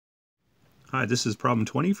Hi, this is problem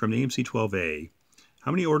 20 from the AMC 12A.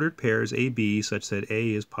 How many ordered pairs AB such that A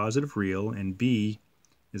is positive real and B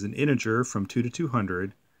is an integer from 2 to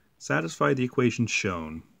 200 satisfy the equations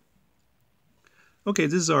shown? Okay,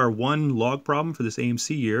 this is our one log problem for this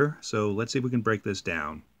AMC year, so let's see if we can break this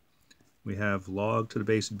down. We have log to the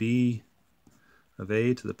base B of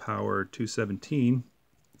A to the power 217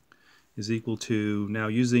 is equal to, now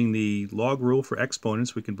using the log rule for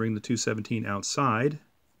exponents, we can bring the 217 outside.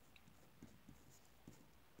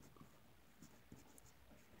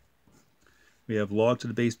 We have log to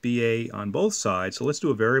the base BA on both sides, so let's do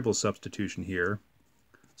a variable substitution here.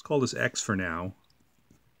 Let's call this x for now.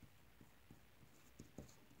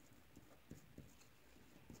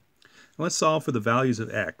 And let's solve for the values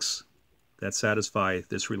of x that satisfy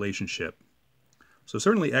this relationship. So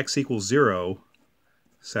certainly x equals 0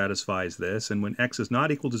 satisfies this, and when x is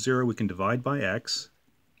not equal to 0 we can divide by x.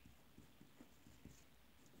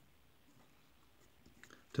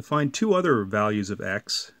 To find two other values of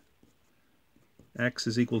x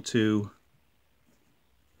is equal to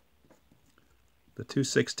the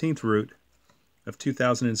 2/16th root of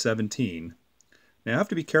 2017. Now I have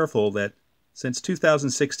to be careful that since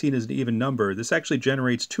 2016 is an even number, this actually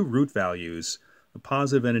generates two root values, a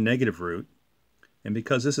positive and a negative root. And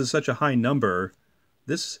because this is such a high number,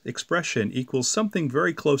 this expression equals something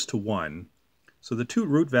very close to 1. So the two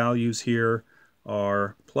root values here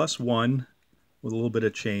are +1 with a little bit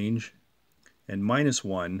of change and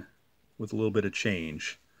 -1 with a little bit of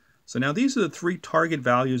change. So now these are the three target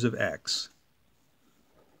values of x.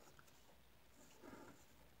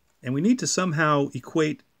 And we need to somehow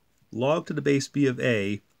equate log to the base b of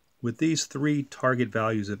a with these three target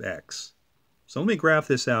values of x. So let me graph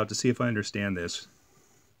this out to see if I understand this.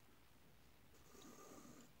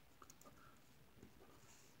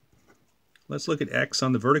 Let's look at x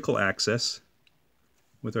on the vertical axis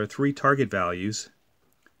with our three target values,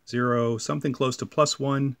 0, something close to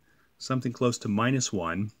 +1, something close to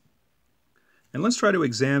 -1. And let's try to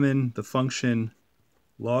examine the function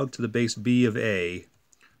log to the base b of a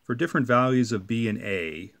for different values of b and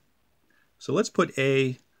a. So let's put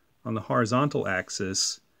a on the horizontal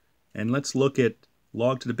axis and let's look at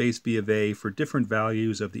log to the base b of a for different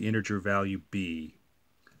values of the integer value b.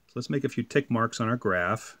 So let's make a few tick marks on our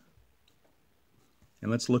graph. And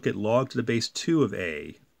let's look at log to the base 2 of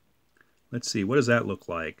a. Let's see, what does that look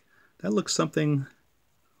like? That looks something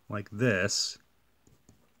like this,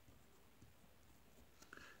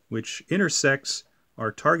 which intersects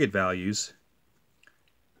our target values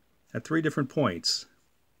at three different points.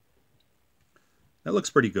 That looks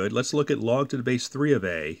pretty good. Let's look at log to the base 3 of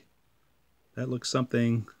a. That looks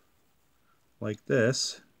something like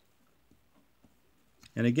this.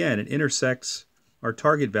 And again, it intersects our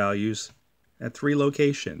target values at three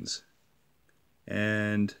locations.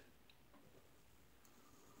 And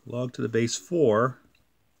log to the base 4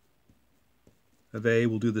 of a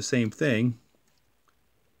will do the same thing.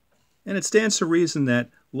 And it stands to reason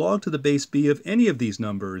that log to the base b of any of these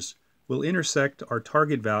numbers will intersect our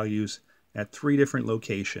target values at three different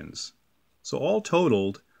locations. So all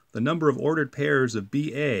totaled, the number of ordered pairs of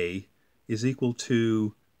BA is equal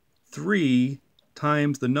to 3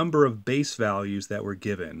 times the number of base values that were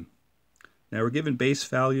given. Now we're given base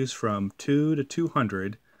values from 2 to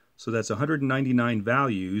 200, so that's 199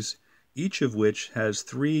 values, each of which has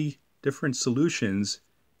three different solutions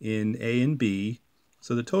in A and B.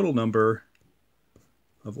 So the total number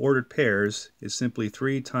of ordered pairs is simply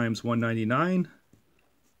 3 times 199,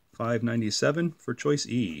 597 for choice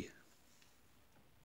E.